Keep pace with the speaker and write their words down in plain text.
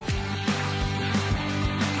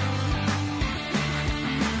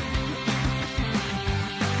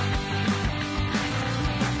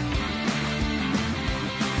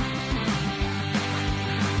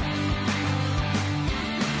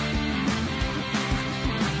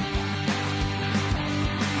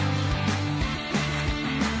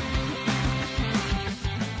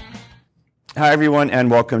Hi, everyone,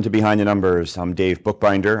 and welcome to Behind the Numbers. I'm Dave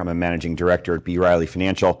Bookbinder. I'm a managing director at B. Riley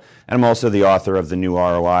Financial, and I'm also the author of the new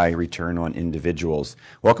ROI, Return on Individuals.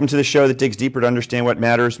 Welcome to the show that digs deeper to understand what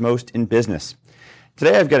matters most in business.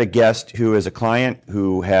 Today, I've got a guest who is a client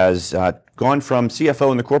who has gone from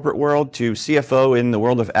CFO in the corporate world to CFO in the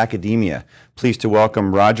world of academia. Pleased to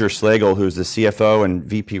welcome Roger Slagle, who's the CFO and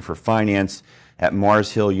VP for Finance at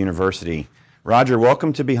Mars Hill University. Roger,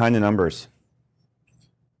 welcome to Behind the Numbers.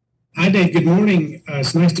 Hi, Dave. Good morning.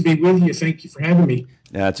 It's nice to be with you. Thank you for having me.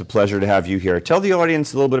 Yeah, it's a pleasure to have you here. Tell the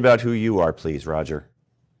audience a little bit about who you are, please, Roger.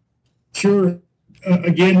 Sure.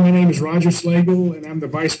 Again, my name is Roger Slagle, and I'm the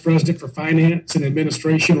Vice President for Finance and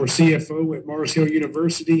Administration, or CFO, at Mars Hill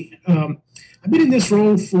University. I've been in this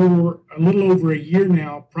role for a little over a year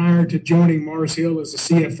now. Prior to joining Mars Hill as a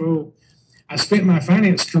CFO, I spent my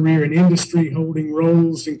finance career in industry holding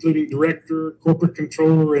roles including director, corporate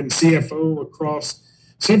controller, and CFO across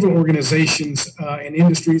several organizations and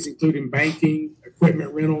industries, including banking,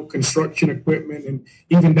 equipment rental, construction equipment, and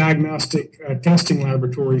even diagnostic testing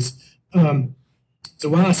laboratories. So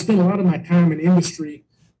while I spend a lot of my time in industry,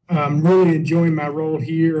 I'm really enjoying my role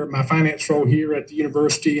here, my finance role here at the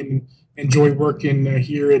university, and enjoy working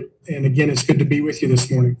here. And again, it's good to be with you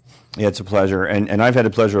this morning. Yeah, it's a pleasure. And I've had the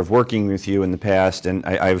pleasure of working with you in the past, and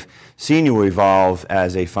I've seen you evolve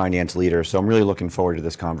as a finance leader. So I'm really looking forward to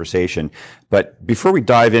this conversation. But before we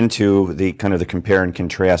dive into the kind of the compare and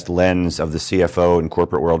contrast lens of the CFO and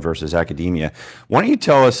corporate world versus academia, why don't you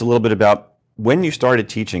tell us a little bit about when you started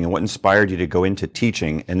teaching and what inspired you to go into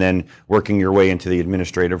teaching and then working your way into the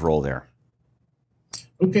administrative role there?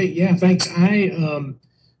 Okay, yeah, thanks.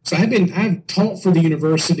 I've taught for the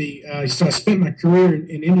university. So I spent my career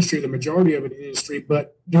in industry, the majority of it in industry.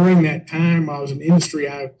 But during that time I was in industry,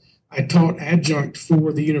 I taught adjunct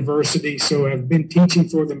for the university. So I've been teaching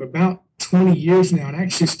for them about 20 years now, and I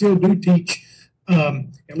actually still do teach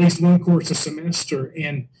at least one course a semester.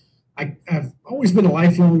 And I've always been a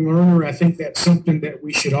lifelong learner. I think that's something that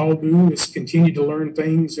we should all do, is continue to learn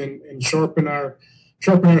things and sharpen our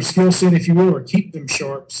skill set, if you will, or keep them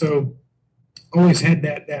sharp. So always had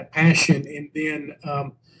that passion, and then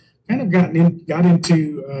kind of got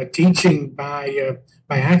into teaching by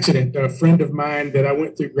accident. A friend of mine that I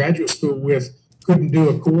went through graduate school with couldn't do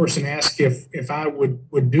a course and asked if I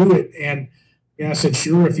would do it, and I said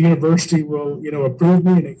sure. If the university will approve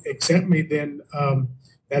me and accept me, then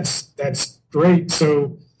that's great.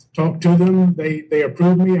 So talked to them. They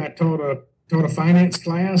approved me. I taught a finance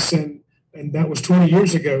class, and that was 20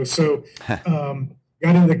 years ago. So.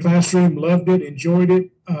 Got into the classroom, loved it, enjoyed it,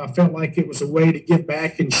 felt like it was a way to give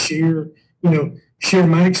back and share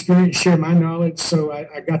my experience, share my knowledge. So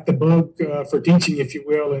I got the bug for teaching, if you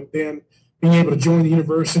will, and then being able to join the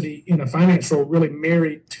university in a finance role really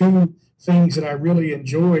married two things that I really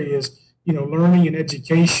enjoy is, learning and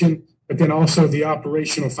education, but then also the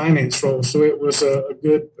operational finance role. So it was a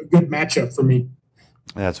good matchup for me.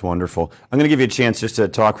 That's wonderful. I'm going to give you a chance just to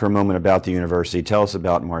talk for a moment about the university. Tell us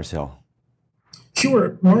about Mars Hill.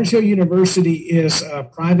 Sure. Mars Hill University is a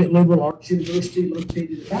private liberal arts university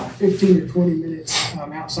located about 15 to 20 minutes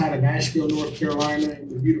outside of Asheville, North Carolina, in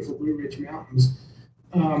the beautiful Blue Ridge Mountains.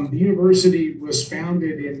 The university was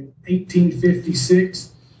founded in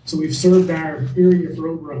 1856, so we've served our area for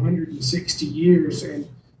over 160 years, and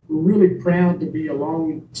we're really proud to be a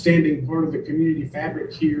long-standing part of the community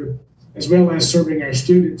fabric here, as well as serving our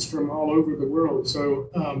students from all over the world. So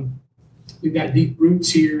we've got deep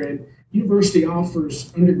roots here, and university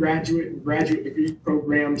offers undergraduate and graduate degree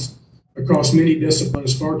programs across many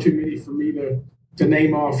disciplines, far too many for me to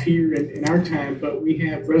name off here in our time, but we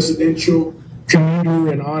have residential,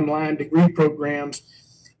 commuter, and online degree programs.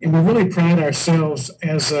 And we really pride ourselves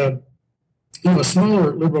as a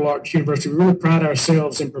smaller liberal arts university. We really pride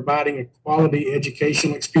ourselves in providing a quality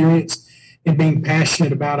educational experience and being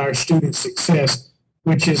passionate about our students' success,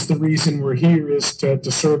 which is the reason we're here, is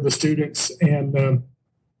to serve the students and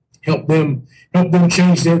help them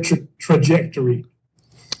change their trajectory.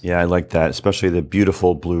 Yeah, I like that, especially the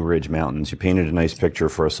beautiful Blue Ridge Mountains. You painted a nice picture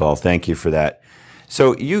for us all. Thank you for that.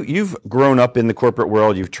 So you've grown up in the corporate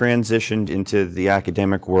world. You've transitioned into the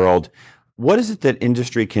academic world. What is it that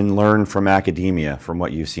industry can learn from academia, from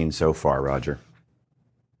what you've seen so far, Roger?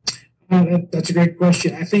 That's a great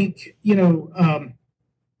question. I think, one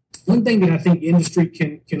thing that I think industry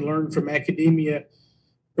can learn from academia,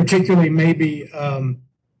 particularly maybe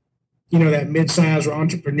that mid-sized or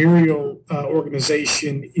entrepreneurial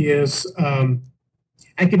organization, is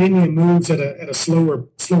academia moves at a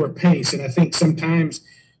slower pace, and I think sometimes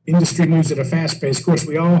industry moves at a fast pace. Of course,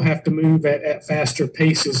 we all have to move at faster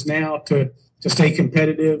paces now to stay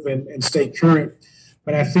competitive and stay current.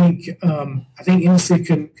 But I think industry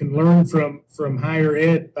can learn from higher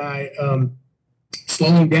ed by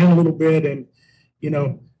slowing down a little bit and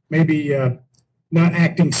maybe not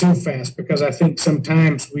acting so fast, because I think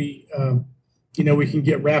sometimes we can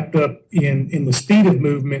get wrapped up in the speed of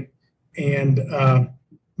movement and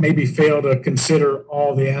maybe fail to consider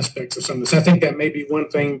all the aspects of some of this. I think that may be one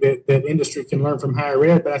thing that industry can learn from higher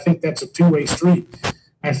ed, but I think that's a two-way street.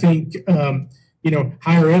 I think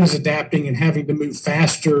higher ed is adapting and having to move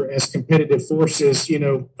faster as competitive forces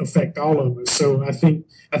affect all of us. So I think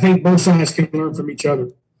both sides can learn from each other.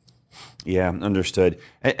 Yeah, understood.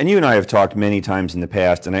 And you and I have talked many times in the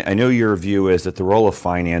past, and I know your view is that the role of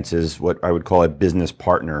finance is what I would call a business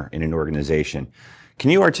partner in an organization. Can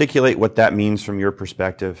you articulate what that means from your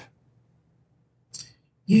perspective?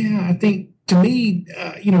 Yeah, I think to me,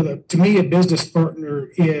 a business partner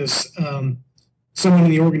is someone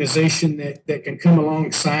in the organization that can come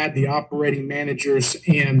alongside the operating managers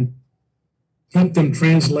and help them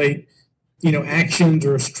translate, actions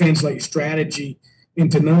or translate strategy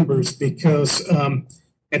into numbers, because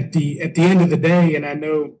at the end of the day, and I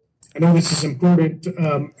know this is important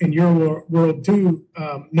in your world too,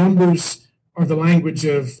 numbers are the language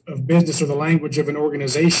of business, or the language of an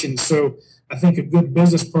organization. So I think a good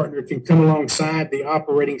business partner can come alongside the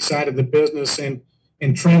operating side of the business and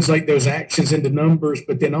translate those actions into numbers,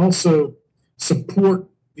 but then also support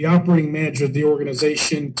the operating manager of the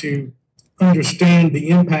organization to understand the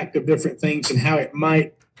impact of different things and how it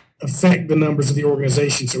might affect the numbers of the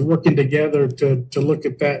organization. So working together to look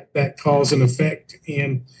at that cause and effect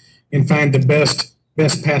and find the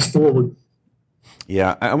best path forward.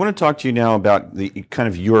 Yeah, I want to talk to you now about the kind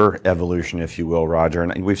of your evolution, if you will, Roger.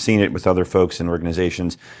 And we've seen it with other folks in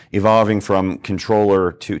organizations evolving from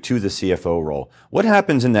controller to the CFO role. What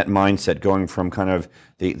happens in that mindset, going from kind of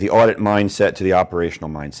the audit mindset to the operational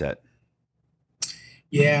mindset?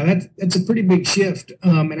 Yeah, that's a pretty big shift.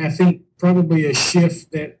 And I think probably a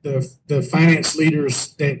shift that the finance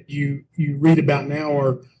leaders that you read about now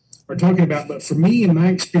are talking about. But for me, in my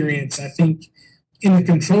experience, I think in the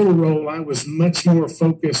controller role, I was much more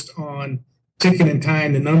focused on ticking and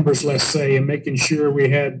tying the numbers, let's say, and making sure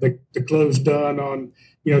we had the close done on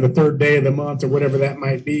the third day of the month or whatever that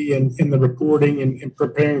might be, and in the reporting and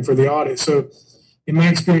preparing for the audit. So in my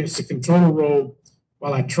experience, the controller role,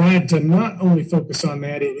 while I tried to not only focus on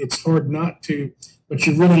that, it's hard not to, but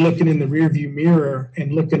you're really looking in the rearview mirror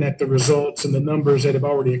and looking at the results and the numbers that have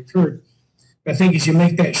already occurred. I think as you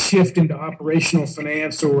make that shift into operational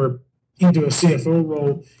finance or into a CFO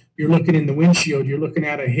role, you're looking in the windshield, you're looking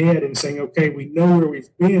out ahead and saying, okay, we know where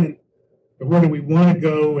we've been, but where do we want to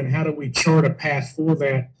go, and how do we chart a path for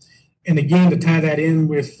that? And again, to tie that in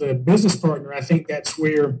with the business partner, I think that's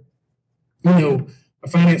where, a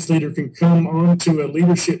finance leader can come onto a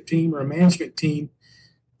leadership team or a management team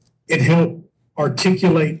and help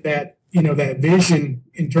articulate that, that vision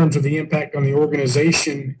in terms of the impact on the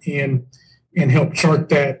organization, and help chart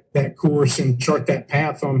that course and chart that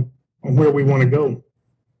path on where we want to go.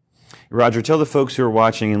 Roger, tell the folks who are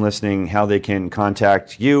watching and listening how they can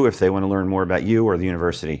contact you if they want to learn more about you or the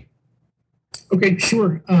university. Okay,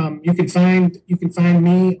 sure. You can find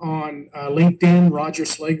me on LinkedIn, Roger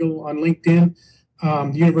Slagle on LinkedIn.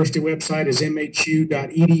 The university website is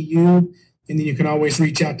mhu.edu, and then you can always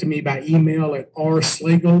reach out to me by email at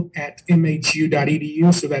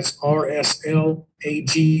rslagle@mhu.edu. So that's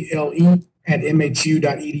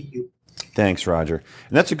rslagle@mhu.edu. Thanks, Roger.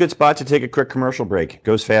 And that's a good spot to take a quick commercial break. It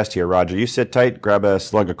goes fast here, Roger. You sit tight, grab a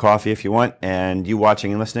slug of coffee if you want, and you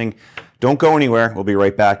watching and listening, don't go anywhere. We'll be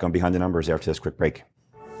right back on Behind the Numbers after this quick break.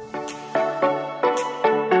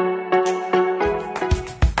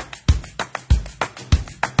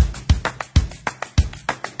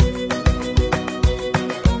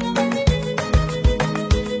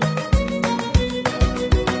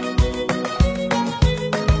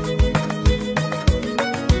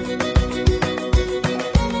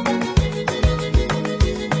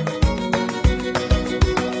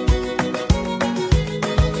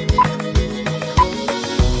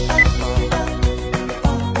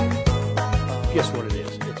 Guess what it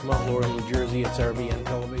is? It's Mount Laurel, New Jersey. It's RBN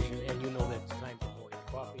Television, and you know that it's time for morning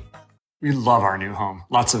coffee. We love our new home.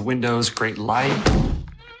 Lots of windows, great light.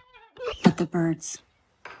 But the birds.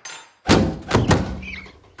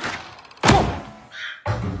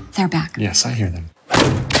 They're back. Yes, I hear them.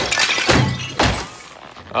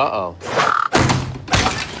 Uh-oh.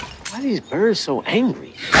 Why are these birds so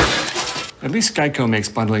angry? At least Geico makes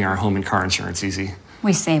bundling our home and car insurance easy.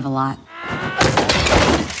 We save a lot.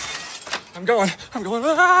 I'm going.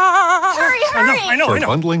 Ah! Hurry! I know. For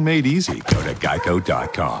bundling made easy, go to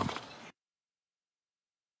geico.com.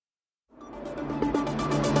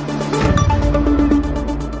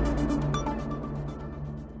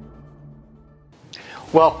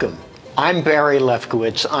 Welcome. I'm Barry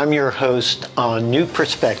Lefkowitz. I'm your host on New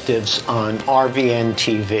Perspectives on RVN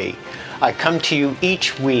TV. I come to you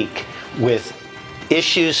each week with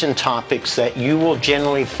issues and topics that you will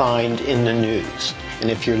generally find in the news.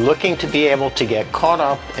 And if you're looking to be able to get caught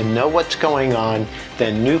up and know what's going on,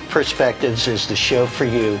 then New Perspectives is the show for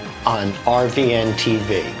you on RVN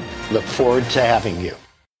TV. Look forward to having you.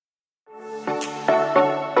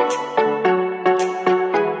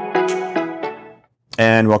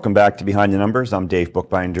 And welcome back to Behind the Numbers. I'm Dave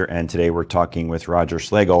Bookbinder, and today we're talking with Roger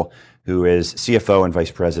Slagle, who is CFO and Vice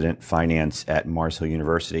President Finance at Mars Hill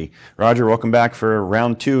University. Roger, welcome back for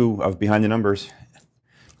round 2 of Behind the Numbers.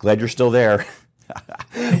 Glad you're still there.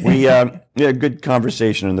 We had a good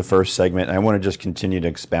conversation in the first segment, and I want to just continue to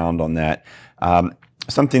expound on that.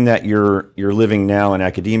 Something that you're living now in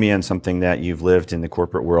academia, and something that you've lived in the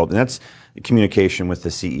corporate world, and that's communication with the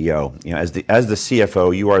CEO. You know, as the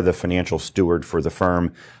CFO, you are the financial steward for the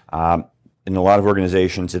firm. In a lot of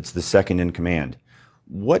organizations, it's the second in command.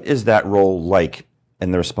 What is that role like,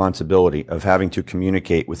 and the responsibility of having to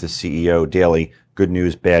communicate with the CEO daily, good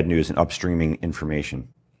news, bad news, and upstreaming information?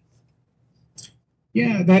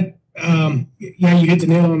 Yeah, you hit the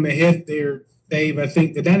nail on the head there, Dave. I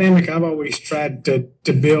think the dynamic I've always tried to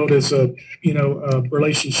build is a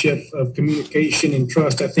relationship of communication and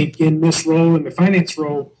trust. I think in this role, in the finance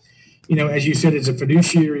role, as you said, it's a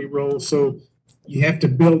fiduciary role. So you have to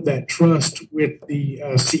build that trust with the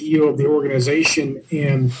CEO of the organization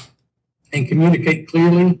and communicate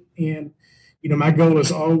clearly. And my goal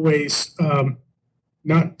is always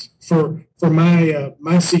not for my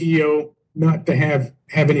CEO not to have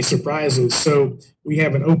any surprises. So we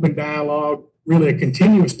have an open dialogue, really a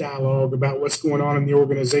continuous dialogue about what's going on in the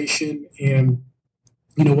organization and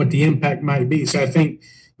what the impact might be. So I think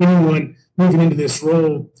anyone moving into this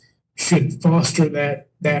role should foster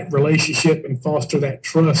that relationship and foster that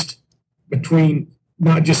trust between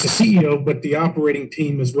not just the CEO, but the operating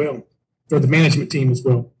team as well, or the management team as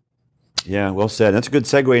well. Yeah, well said. That's a good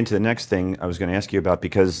segue into the next thing I was going to ask you about,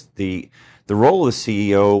 because the role of the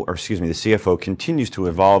CFO continues to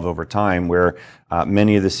evolve over time, where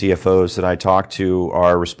many of the CFOs that I talk to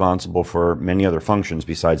are responsible for many other functions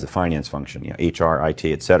besides the finance function, HR, IT,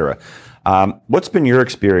 et cetera. What's been your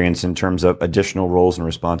experience in terms of additional roles and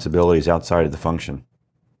responsibilities outside of the function?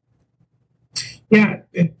 Yeah,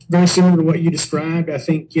 it's very similar to what you described. I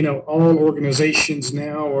think, all organizations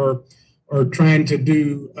now are trying to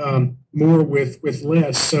do more with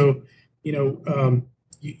less. So,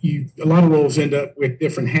 a lot of roles end up with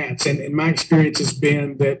different hats. And my experience has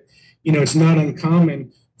been that, it's not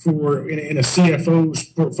uncommon for in a CFO's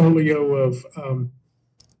portfolio of,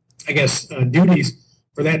 duties,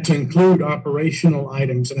 for that to include operational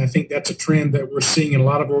items. And I think that's a trend that we're seeing in a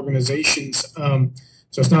lot of organizations. So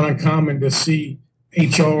it's not uncommon to see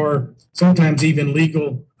HR, sometimes even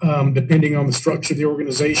legal, depending on the structure of the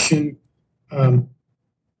organization.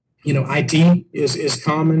 IT is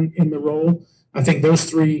common in the role. I think those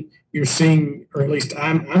three you're seeing, or at least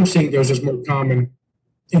I'm seeing those as more common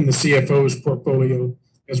in the CFO's portfolio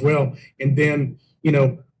as well. And then,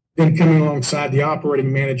 then coming alongside the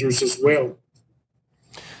operating managers as well.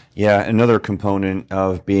 Yeah, another component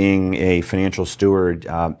of being a financial steward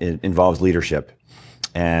involves leadership.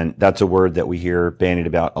 And that's a word that we hear bandied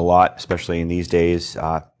about a lot, especially in these days.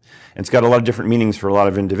 And it's got a lot of different meanings for a lot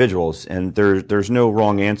of individuals. And there's no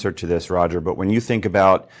wrong answer to this, Roger. But when you think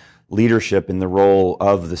about leadership in the role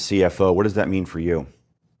of the CFO, what does that mean for you?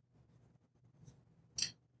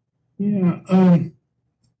 Yeah,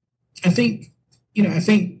 I think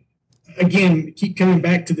again, keep coming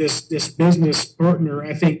back to this business partner.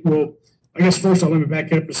 I think, first let me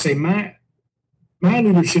back up and say my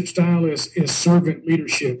leadership style is servant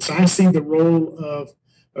leadership. So I see the role of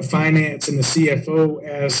finance and the CFO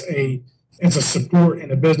as a support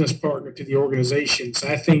and a business partner to the organization. So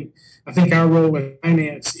I think our role in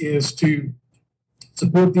finance is to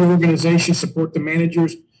support the organization, support the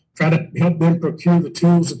managers, try to help them procure the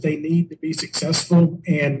tools that they need to be successful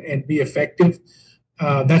and be effective.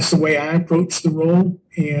 That's the way I approach the role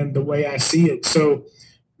and the way I see it. So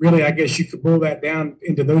really, I guess you could boil that down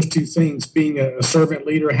into those two things: being a servant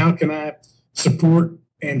leader. How can I support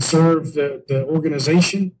and serve the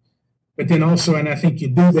organization? But then also, and I think you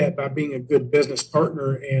do that by being a good business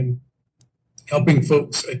partner and helping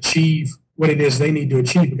folks achieve what it is they need to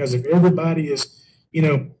achieve. Because if everybody is,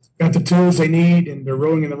 got the tools they need and they're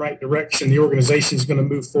rowing in the right direction, the organization is going to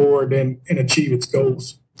move forward and achieve its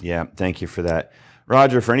goals. Yeah, thank you for that.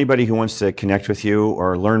 Roger, for anybody who wants to connect with you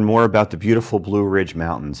or learn more about the beautiful Blue Ridge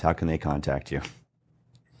Mountains, how can they contact you?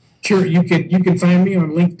 Sure, you can find me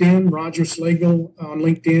on LinkedIn, Roger Slagle on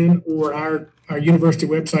LinkedIn, or our our university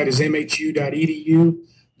website is mhu.edu.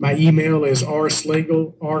 My email is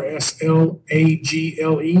rslagle, rslagle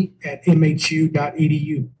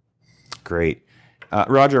 @mhu.edu. Great.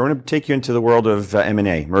 Roger, I want to take you into the world of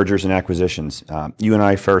M&A, mergers and acquisitions. You and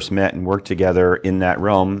I first met and worked together in that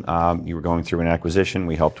realm. You were going through an acquisition.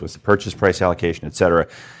 We helped with the purchase price allocation, et cetera.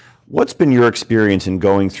 What's been your experience in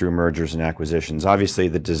going through mergers and acquisitions? Obviously,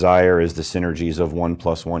 the desire is the synergies of 1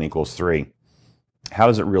 + 1 = 3. How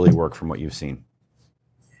does it really work from what you've seen?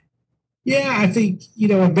 Yeah, I think,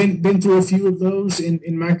 I've been through a few of those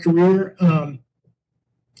in my career.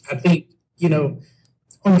 I think,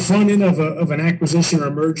 on the front end of an acquisition or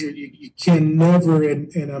a merger, you can never,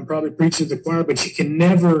 and I'm probably preaching to the choir, but you can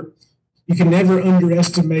never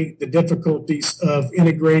underestimate the difficulties of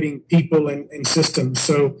integrating people and systems.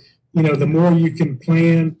 So, the more you can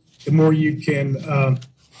plan, the more you can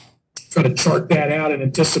try to chart that out and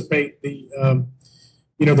anticipate the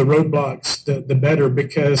roadblocks, the better,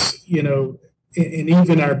 because, and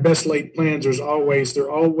even our best laid plans, they're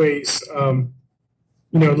always a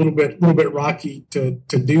little bit rocky to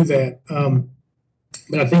do that.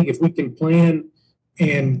 But I think if we can plan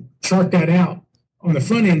and chart that out on the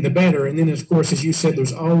front end, the better. And then, of course, as you said,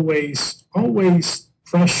 there's always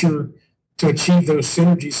pressure to achieve those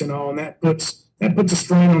synergies and all, and that puts a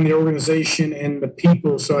strain on the organization and the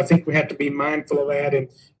people. So I think we have to be mindful of that and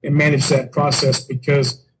manage that process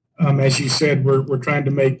because, as you said, we're trying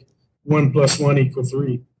to make 1 + 1 =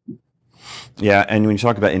 3. Yeah, and when you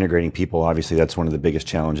talk about integrating people, obviously that's one of the biggest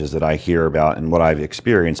challenges that I hear about and what I've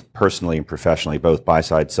experienced personally and professionally, both buy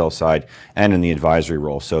side, sell side, and in the advisory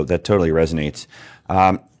role. So that totally resonates.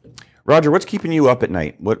 Roger, what's keeping you up at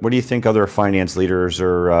night? What do you think other finance leaders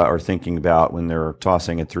are thinking about when they're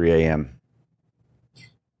tossing at 3 a.m.?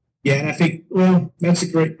 Yeah, and I think, well, that's a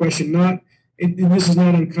great question. And this is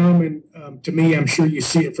not uncommon to me. I'm sure you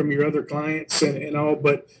see it from your other clients and all,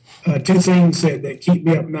 but two things that keep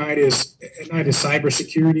me up at night is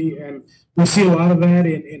cybersecurity. And we see a lot of that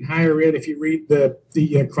in higher ed. If you read the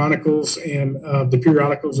chronicles and the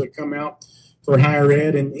periodicals that come out for higher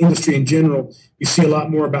ed and industry in general, you see a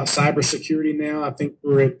lot more about cybersecurity now. I think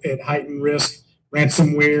we're at heightened risk.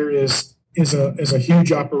 Ransomware is a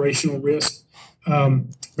huge operational risk.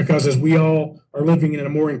 Because as we all are living in a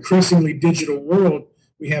more increasingly digital world,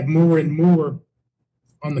 we have more and more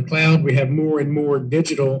on the cloud. We have more and more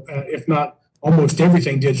digital, if not almost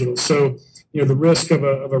everything digital. So, the risk of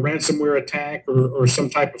a ransomware attack or some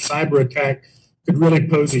type of cyber attack could really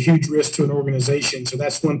pose a huge risk to an organization. So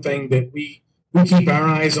that's one thing that we keep our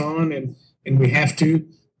eyes on, and we have to.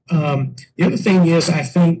 The other thing is, I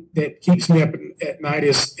think that keeps me up at night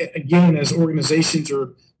is, again, as organizations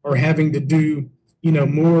are having to do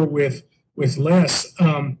more with less,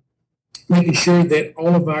 making sure that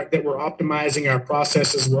that we're optimizing our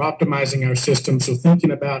processes, we're optimizing our systems. So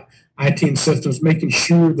thinking about IT and systems, making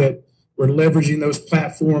sure that we're leveraging those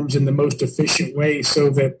platforms in the most efficient way so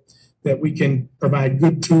that we can provide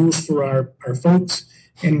good tools for our folks,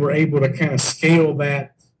 and we're able to kind of scale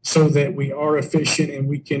that so that we are efficient and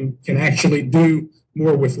we can actually do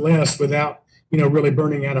more with less without really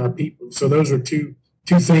burning out our people. So those are two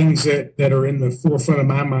things that are in the forefront of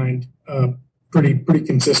my mind pretty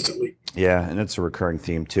consistently. Yeah, and it's a recurring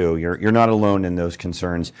theme too. You're not alone in those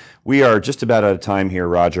concerns. We are just about out of time here,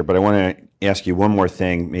 Roger, but I want to ask you one more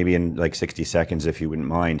thing, maybe in like 60 seconds, if you wouldn't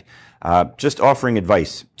mind. Just offering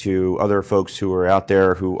advice to other folks who are out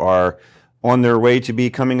there who are on their way to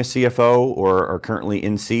becoming a CFO or are currently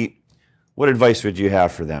in seat. What advice would you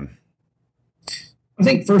have for them? I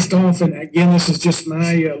think first off, and again, this is just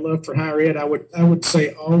my love for higher ed, I would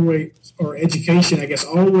say always, or education, I guess,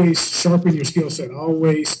 always sharpen your skill set.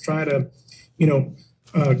 Always try to,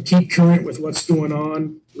 keep current with what's going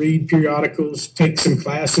on. Read periodicals, take some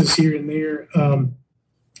classes here and there,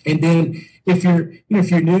 and then if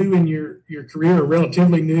you're new in your career or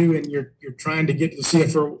relatively new, and you're trying to get to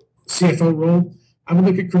the CFO role, I would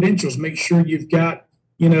look at credentials. Make sure you've got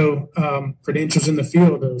credentials in the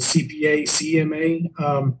field of CPA, CMA.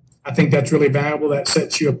 I think that's really valuable. That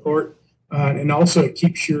sets you apart. And also it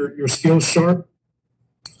keeps your skills sharp.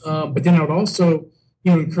 But then I would also,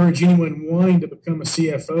 encourage anyone wanting to become a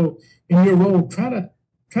CFO in your role, try to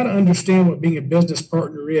understand what being a business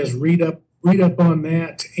partner is. Read up on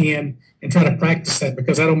that and try to practice that,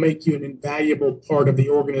 because that'll make you an invaluable part of the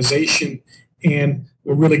organization and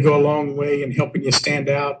will really go a long way in helping you stand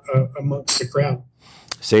out amongst the crowd.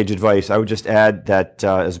 Sage advice. I would just add that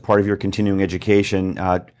as a part of your continuing education,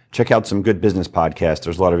 check out some good business podcasts.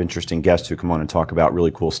 There's a lot of interesting guests who come on and talk about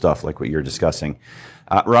really cool stuff like what you're discussing.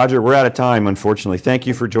 Roger, we're out of time, unfortunately. Thank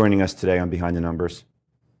you for joining us today on Behind the Numbers.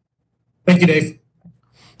 Thank you, Dave.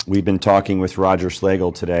 We've been talking with Roger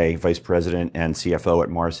Slagle today, Vice President and CFO at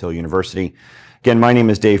Mars Hill University. Again, my name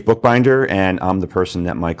is Dave Bookbinder, and I'm the person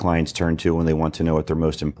that my clients turn to when they want to know what their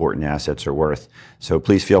most important assets are worth. So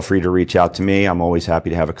please feel free to reach out to me. I'm always happy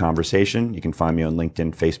to have a conversation. You can find me on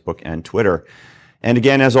LinkedIn, Facebook, and Twitter. And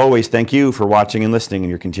again, as always, thank you for watching and listening and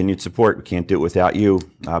your continued support. We can't do it without you.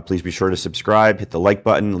 Please be sure to subscribe, hit the like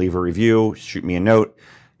button, leave a review, shoot me a note.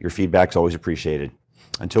 Your feedback's always appreciated.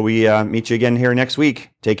 Until we meet you again here next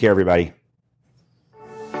week, take care, everybody.